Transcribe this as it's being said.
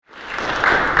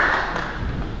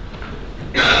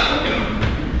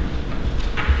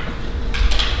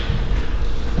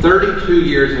32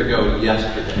 years ago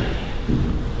yesterday,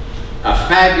 a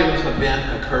fabulous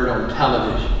event occurred on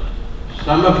television.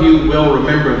 Some of you will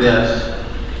remember this,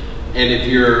 and if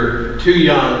you're too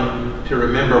young to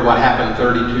remember what happened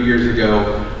 32 years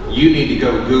ago, you need to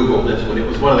go Google this one. It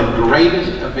was one of the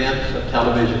greatest events of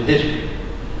television history.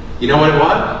 You know what it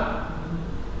was?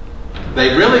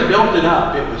 They really built it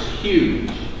up. It was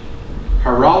huge.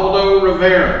 Geraldo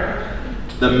Rivera,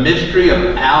 the mystery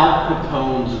of Al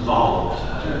Capone's vault.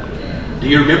 Do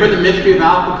you remember the mystery of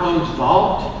Al Capone's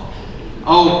vault?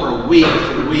 Oh, for weeks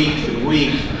and weeks and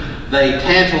weeks, they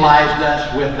tantalized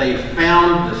us with they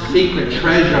found the secret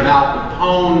treasure of Al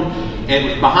Capone, and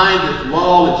it was behind this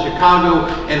wall in Chicago,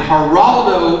 and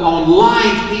Geraldo on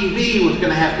live TV was going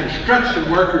to have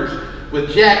construction workers with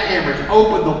jackhammers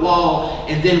open the wall,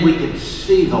 and then we could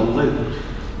see the loot.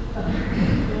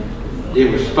 It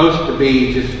was supposed to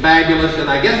be just fabulous, and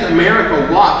I guess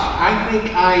America watched. I think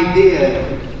I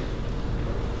did.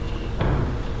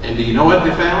 And do you know what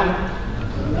they found?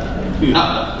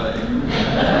 Nothing.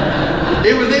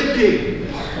 It was empty.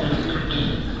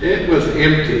 It was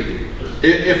empty.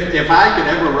 If I could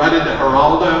ever run into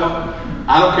Geraldo,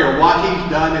 I don't care what he's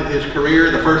done in his career,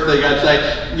 the first thing I'd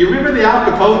say, you remember the Al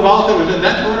Capone vault?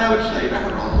 That's what I would say to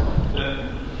Geraldo.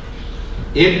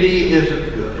 Empty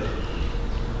isn't good.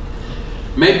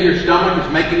 Maybe your stomach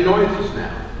is making noises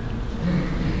now.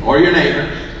 Or your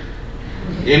neighbors.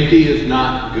 Empty is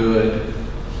not good.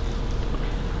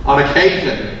 On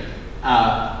occasion,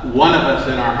 one of us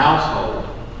in our household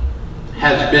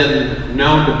has been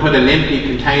known to put an empty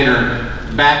container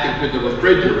back into the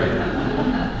refrigerator.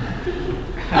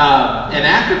 And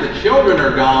after the children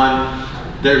are gone,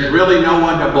 there's really no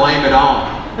one to blame it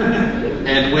on.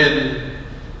 And when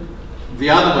the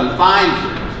other one finds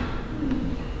it,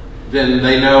 then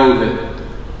they know that,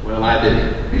 well, I did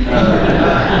it.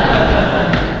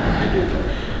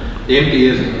 Empty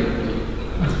isn't good.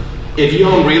 If you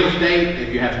own real estate,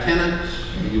 if you have tenants,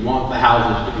 you want the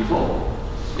houses to be full.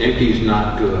 Empty is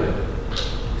not good.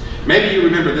 Maybe you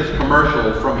remember this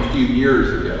commercial from a few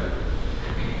years ago.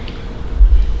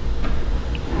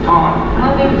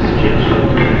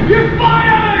 You're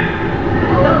fired!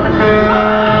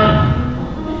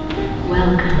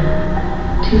 Welcome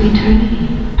to eternity.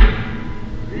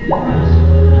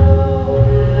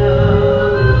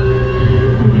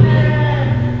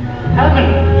 Heaven.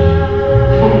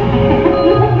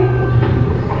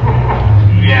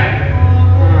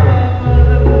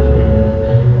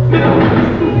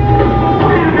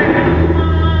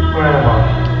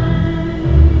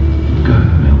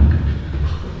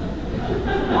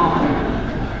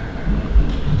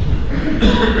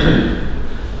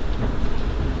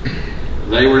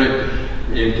 They were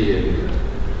empty.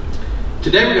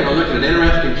 Today we're going to look at an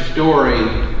interesting story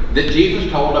that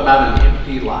Jesus told about an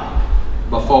empty life.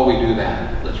 Before we do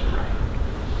that, let's pray.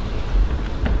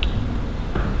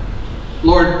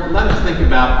 Lord, let us think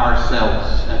about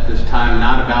ourselves at this time,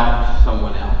 not about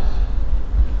someone else.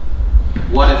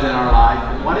 What is in our life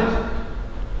and what isn't?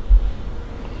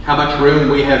 How much room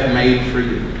we have made for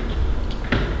you.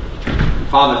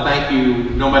 Father, thank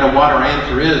you, no matter what our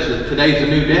answer is, that today's a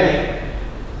new day.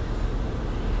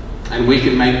 And we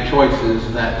can make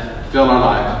choices that fill our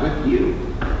lives with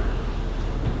you.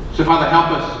 So, Father,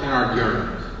 help us in our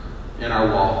journeys, in our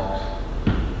walks.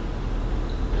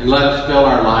 And let us fill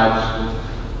our lives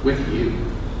with you.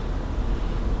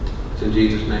 It's in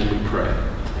Jesus' name we pray.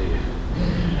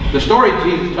 Amen. The story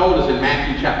Jesus told us in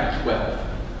Matthew chapter 12.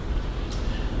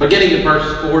 Beginning at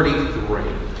verse 43.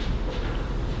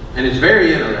 And it's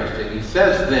very interesting. He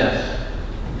says this.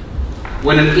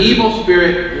 When an evil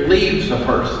spirit leaves a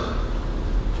person,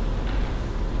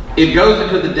 it goes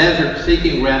into the desert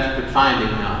seeking rest but finding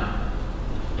none.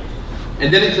 And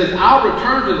then it says, I'll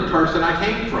return to the person I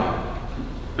came from.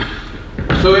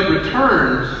 So it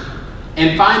returns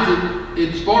and finds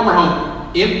its former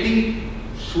home empty,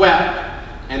 swept,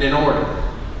 and in order.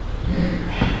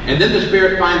 And then the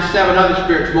spirit finds 7 other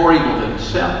spirits more evil than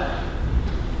itself.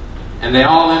 And they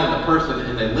all enter the person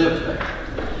and they live there.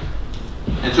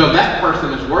 And so if that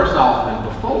person is worse off than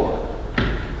before,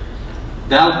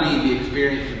 that'll be the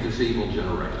experience of this evil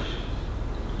generation.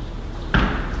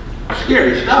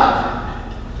 Scary stuff.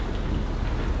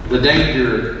 The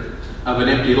danger of an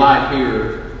empty life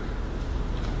here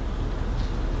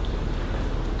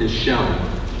is shown.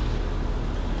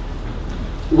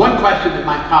 One question that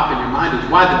might pop in your mind is,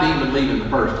 why the demon leave in the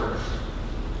first place?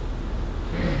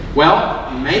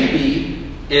 Well,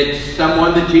 maybe it's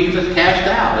someone that Jesus cast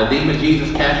out, a demon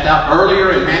Jesus cast out.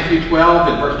 Earlier in Matthew 12,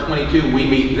 in verse 22, we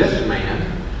meet this man.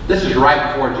 This is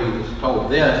right before Jesus told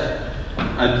this.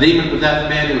 A demon-possessed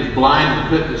man who was blind and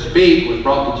couldn't speak was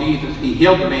brought to Jesus. He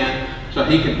healed the man so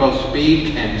he could both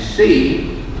speak and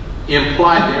see.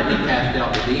 Implied there, he cast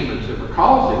out the demons that were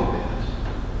causing this.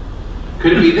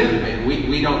 Could it be this man?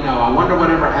 We don't know. I wonder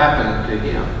whatever happened to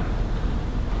him.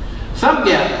 Some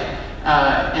guess,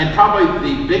 and probably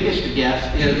the biggest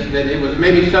guess, is that it was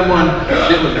maybe someone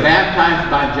that was baptized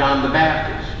by John the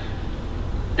Baptist,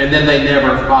 and then they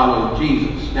never followed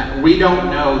Jesus. Now, we don't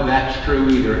know that's true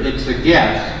either. It's a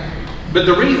guess. But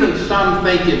the reason some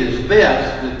think it is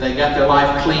this, that they got their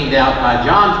life cleaned out by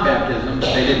John's baptism,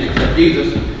 but they didn't accept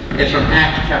Jesus, is from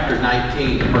Acts chapter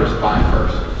 19, the first 5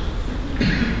 verses.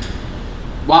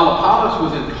 While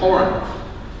Apollos was in Corinth,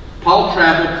 Paul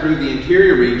traveled through the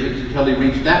interior regions until he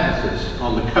reached Ephesus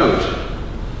on the coast,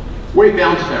 where he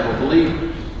found several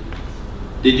believers.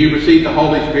 Did you receive the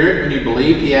Holy Spirit when you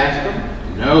believed? He asked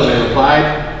them. No, they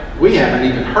replied. We haven't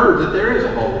even heard that there is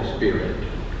a Holy Spirit.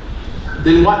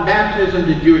 Then what baptism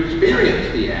did you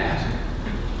experience? He asked.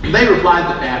 They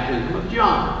replied, the baptism of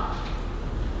John.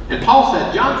 And Paul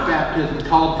said John's baptism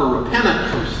called for repentance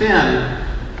from sin,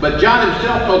 but John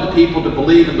himself told the people to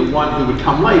believe in the one who would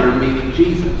come later, meaning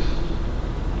Jesus.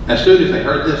 As soon as they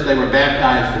heard this, they were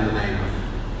baptized in the name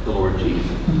of the Lord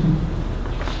Jesus.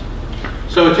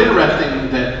 So it's interesting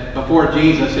that before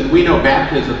Jesus, and we know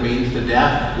baptism means the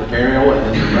death, the burial,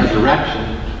 and then the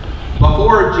resurrection.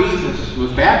 Before Jesus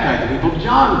was baptizing people,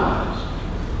 John was.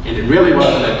 And it really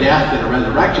wasn't a death and a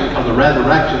resurrection, because the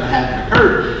resurrection hadn't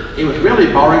occurred. It was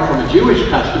really borrowing from a Jewish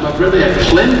custom of really a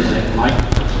cleansing, like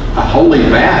a holy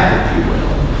bath, if you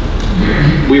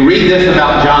will. We read this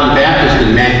about John the Baptist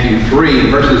in Matthew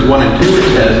 3, verses 1 and 2. It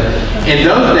says, in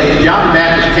those days, John the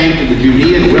Baptist came to the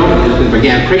Judean wilderness and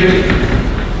began preaching.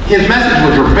 His message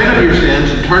was, repent of your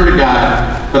sins and turn to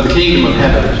God, for the kingdom of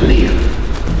heaven is near.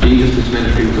 Jesus'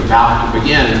 ministry was about to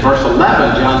begin. In verse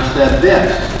 11, John said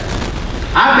this,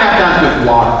 I baptize with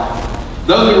water,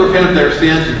 those who repent of their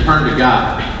sins and turn to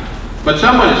God. But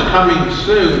someone is coming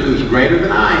soon who is greater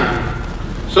than I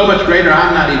am. So much greater,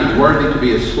 I'm not even worthy to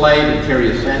be a slave and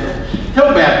carry a sandal.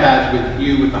 He'll baptize with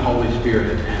you with the Holy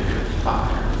Spirit and with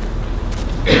fire.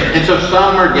 And so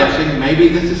some are guessing maybe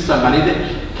this is somebody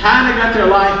that kind of got their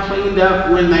life cleaned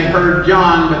up when they heard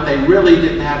John, but they really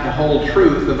didn't have the whole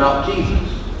truth about Jesus.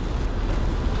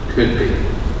 Could be.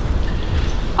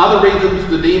 Other reasons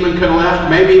the demon could have left,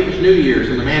 maybe it was New Year's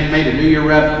and the man made a New Year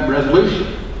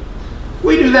resolution.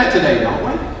 We do that today, don't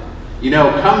we? You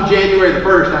know, come January the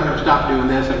 1st, I'm going to stop doing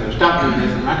this, I'm going to stop doing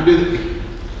this, I'm not going to do this.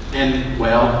 And,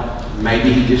 well,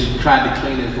 maybe he just tried to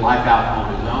clean his life out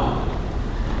on his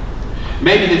own.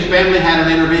 Maybe his family had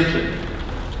an intervention.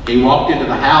 He walked into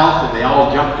the house and they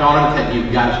all jumped on him and said,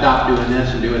 you've got to stop doing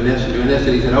this and doing this and doing this.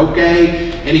 And he said,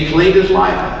 okay. And he cleaned his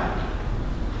life out.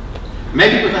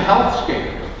 Maybe it was a health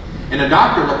scare. And a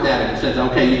doctor looked at it and says,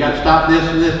 okay, you got to stop this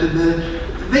and this and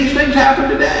this. These things happen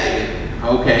today.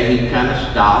 Okay, he kind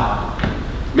of stopped.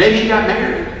 Maybe he got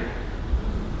married.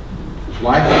 His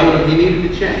wife told him he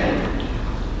needed to change.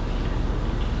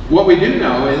 What we do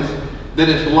know is that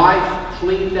his life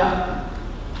cleaned up,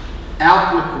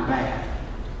 out with the bad.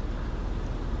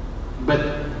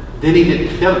 But then he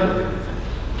didn't fill it with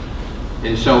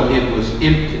anything. And so it was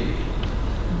empty.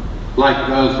 Like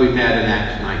those we met in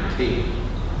Acts 19.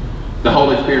 The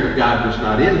Holy Spirit of God was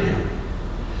not in him.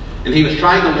 And he was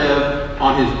trying to live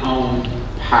on his own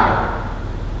power.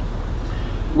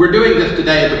 We're doing this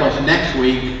today because next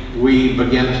week we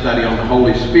begin a study on the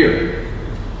Holy Spirit.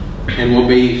 And we'll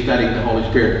be studying the Holy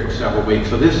Spirit for several weeks.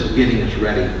 So this is getting us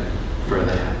ready for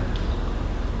that.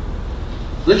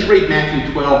 Let's read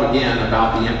Matthew 12 again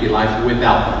about the empty life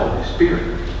without the Holy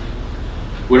Spirit.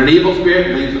 When an evil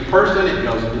spirit leaves a person, it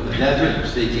goes into the desert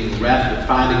seeking rest but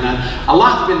finding none. A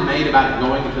lot's been made about it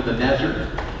going into the desert.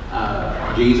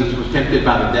 Jesus was tempted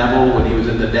by the devil when he was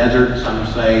in the desert. Some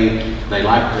say they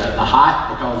liked the hot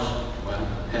because, well,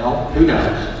 hell, who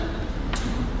knows?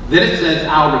 Then it says,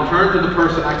 I'll return to the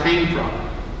person I came from.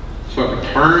 So it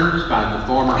returns, finds the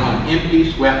former home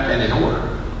empty, swept, and in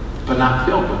order, but not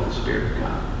filled with the Spirit of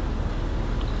God.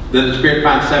 Then the Spirit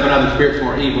finds 7 other spirits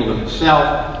more evil than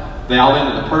itself. They all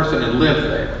enter the person and live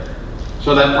there.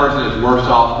 So that person is worse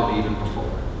off than even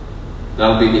before.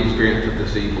 That'll be the experience of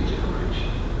this evil generation.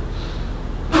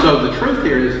 So the truth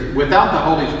here is, without the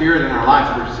Holy Spirit in our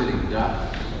lives, we're sitting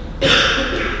ducks.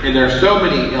 And there are so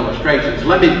many illustrations.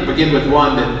 Let me begin with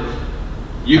one that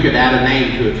you could add a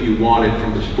name to if you wanted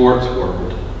from the sports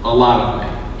world. A lot of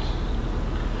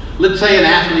names. Let's say an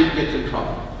athlete gets in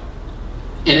trouble.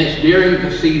 And it's during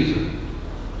the season.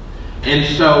 And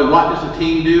so what does the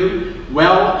team do?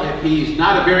 Well, if he's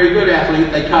not a very good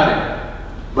athlete, they cut him.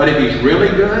 But if he's really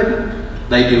good,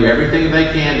 They do everything they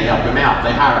can to help him out.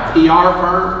 They hire a PR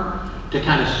firm to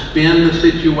kind of spin the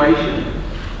situation.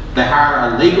 They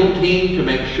hire a legal team to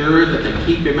make sure that they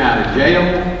keep him out of jail.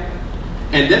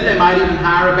 And then they might even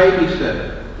hire a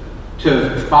babysitter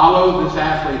to follow this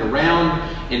athlete around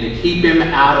and to keep him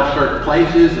out of certain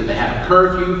places. And they have a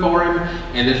curfew for him.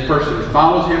 And this person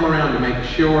follows him around to make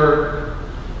sure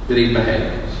that he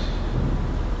behaves.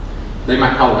 They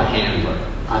might call it a handler.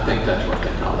 I think that's what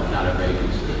they call it, not a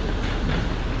babysitter.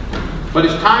 But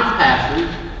as time passes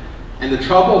and the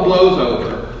trouble blows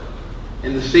over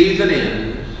and the season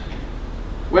ends,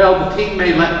 well, the team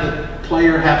may let the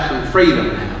player have some freedom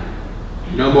now.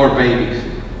 No more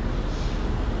babysitting.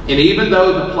 And even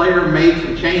though the player made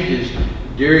some changes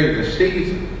during the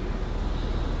season,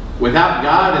 without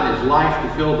God in his life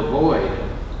to fill the void,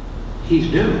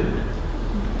 he's doomed.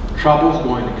 Trouble's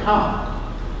going to come.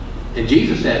 And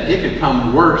Jesus said it could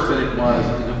come worse than it was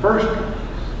in the first place.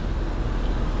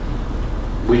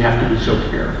 We have to be so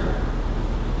careful.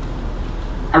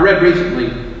 I read recently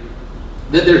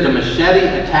that there's a machete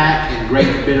attack in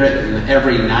Great Britain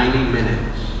every 90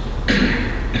 minutes.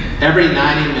 Every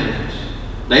 90 minutes.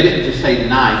 They didn't just say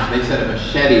knife, they said a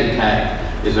machete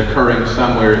attack is occurring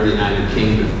somewhere in the United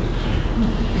Kingdom.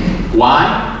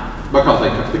 Why? Because they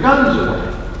took the guns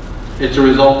away. It's a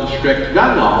result of strict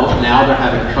gun laws. Now they're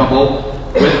having trouble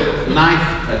with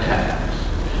knife attacks.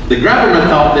 The government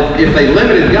thought that if they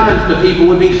limited guns, the people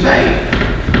would be safe.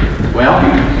 Well,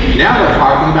 now they're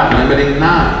talking about limiting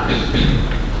knives.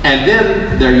 And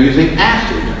then they're using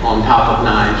acid on top of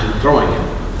knives and throwing it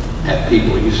at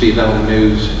people. You see that on the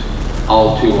news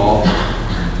all too often.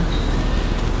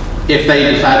 If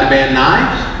they decide to ban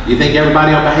knives, you think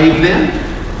everybody will behave then?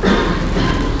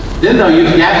 Then they'll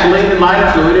use gasoline and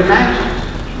lighter fluid and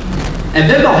matches. And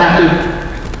then they'll have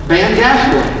to ban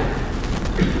gasoline.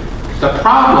 The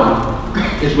problem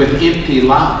is with empty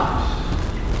lives.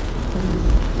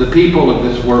 The people of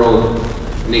this world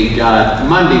need God.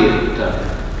 Monday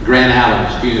at Grant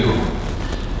Allen's funeral,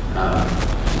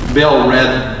 Bill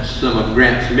read some of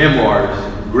Grant's memoirs.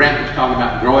 Grant was talking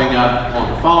about growing up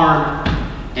on a farm,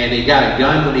 and he got a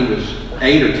gun when he was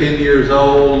 8 or 10 years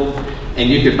old, and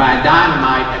you could buy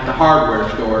dynamite at the hardware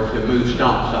store to move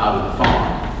stumps out of the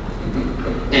farm.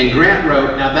 And Grant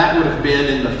wrote, now that would have been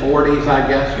in the 40s, I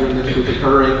guess, when this was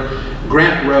occurring.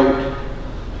 Grant wrote,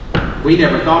 we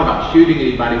never thought about shooting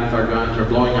anybody with our guns or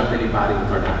blowing up anybody with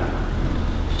our dynamite.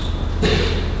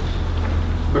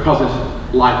 Because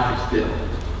his life was filled.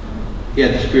 He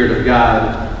had the Spirit of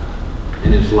God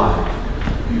in his life.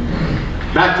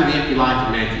 Back to the empty life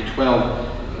in Matthew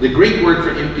 12. The Greek word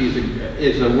for empty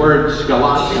is a word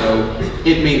skalazo.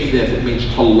 It means this. It means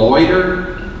to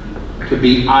loiter, to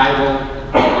be idle,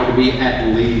 or to be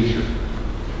at leisure.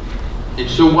 And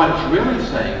so what it's really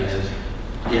saying is,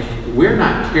 if we're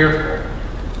not careful,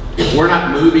 if we're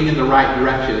not moving in the right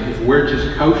direction, if we're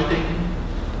just coasting,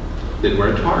 then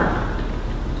we're a target.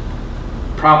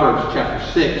 Proverbs chapter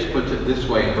 6 puts it this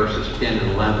way in verses 10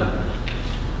 and 11.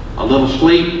 A little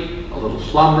sleep, a little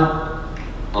slumber,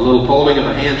 a little folding of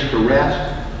the hands to rest,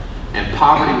 and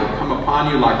poverty will come upon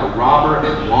you like a robber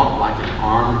and want like an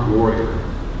armed warrior.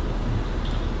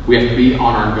 We have to be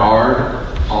on our guard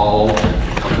all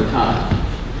of the time.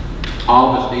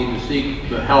 All of us need to seek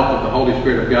the help of the Holy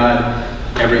Spirit of God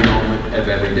every moment of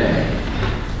every day.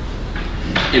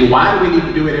 And why do we need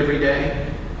to do it every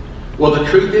day? Well, the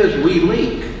truth is we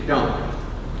leak, don't we?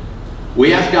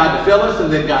 We ask God to fill us,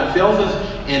 and then God fills us,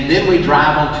 and then we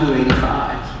drive on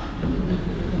 285.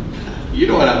 You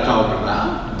know what I'm talking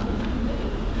about.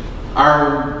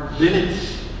 Or then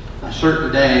it's a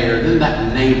certain day, or then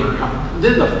that neighbor comes,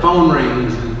 then the phone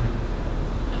rings, and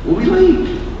well, we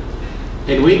leak.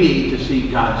 And we need to see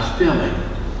God's filling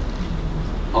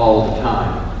all the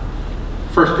time.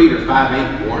 1 Peter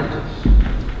 5:8 warns us.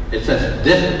 It says,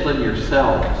 discipline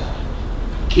yourselves.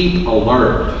 Keep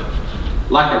alert.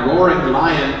 Like a roaring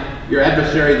lion, your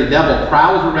adversary, the devil,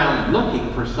 prowls around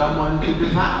looking for someone to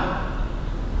devour.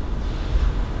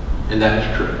 And that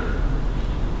is true.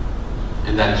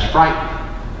 And that is frightening.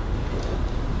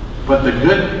 But the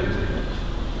good news is,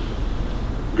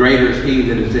 greater is he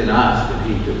that is in us than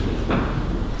he that is in the world.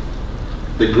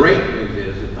 The great news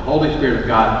is that the Holy Spirit of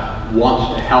God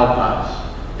wants to help us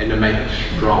and to make us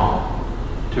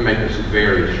strong, to make us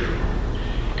very strong.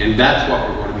 And that's what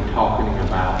we're going to be talking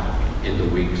about in the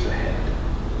weeks ahead.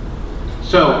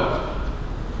 So,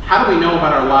 how do we know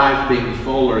about our lives being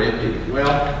full or empty? Well,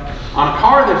 on a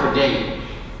car there's a gauge.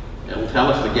 It'll tell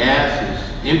us the gas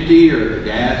is empty or the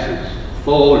gas is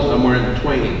full or somewhere in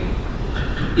between.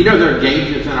 You know, there are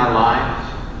gauges in our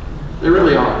lives. There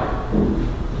really are.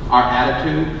 Our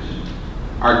attitudes,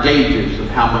 are gauges of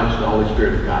how much the Holy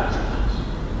Spirit of God is in us.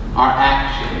 Our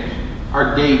actions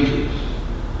are gauges.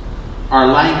 Our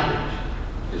language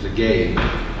is a gauge.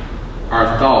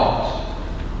 Our thoughts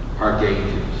are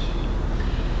gauges.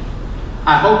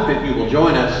 I hope that you will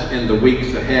join us in the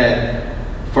weeks ahead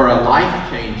for a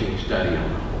life-changing study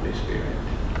on the Holy Spirit.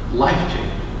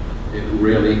 Life-changing. It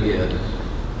really is.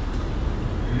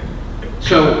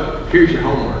 So, here's your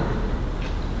homework.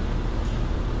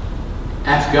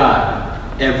 Ask God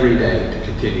every day to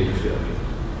continue to fill you.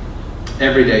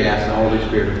 Every day ask the Holy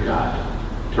Spirit of God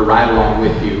to ride along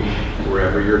with you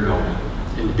wherever you're going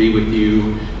and to be with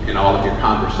you in all of your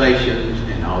conversations,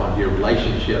 in all of your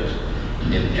relationships,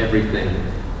 in everything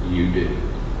you do.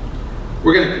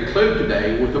 We're going to conclude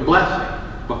today with a blessing.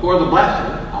 Before the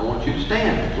blessing, I want you to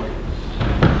stand, please.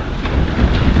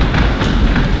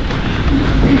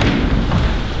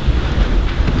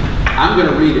 I'm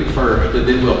going to read it first, and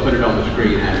then we'll put it on the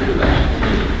screen after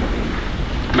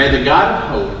that. May the God of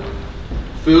hope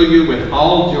fill you with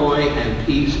all joy and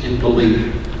peace in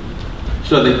believing,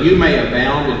 so that you may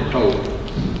abound in hope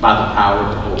by the power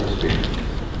of the Holy Spirit.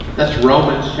 That's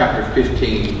Romans chapter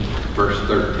 15, verse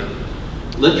 13.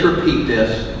 Let's repeat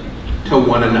this to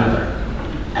one another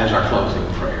as our closing.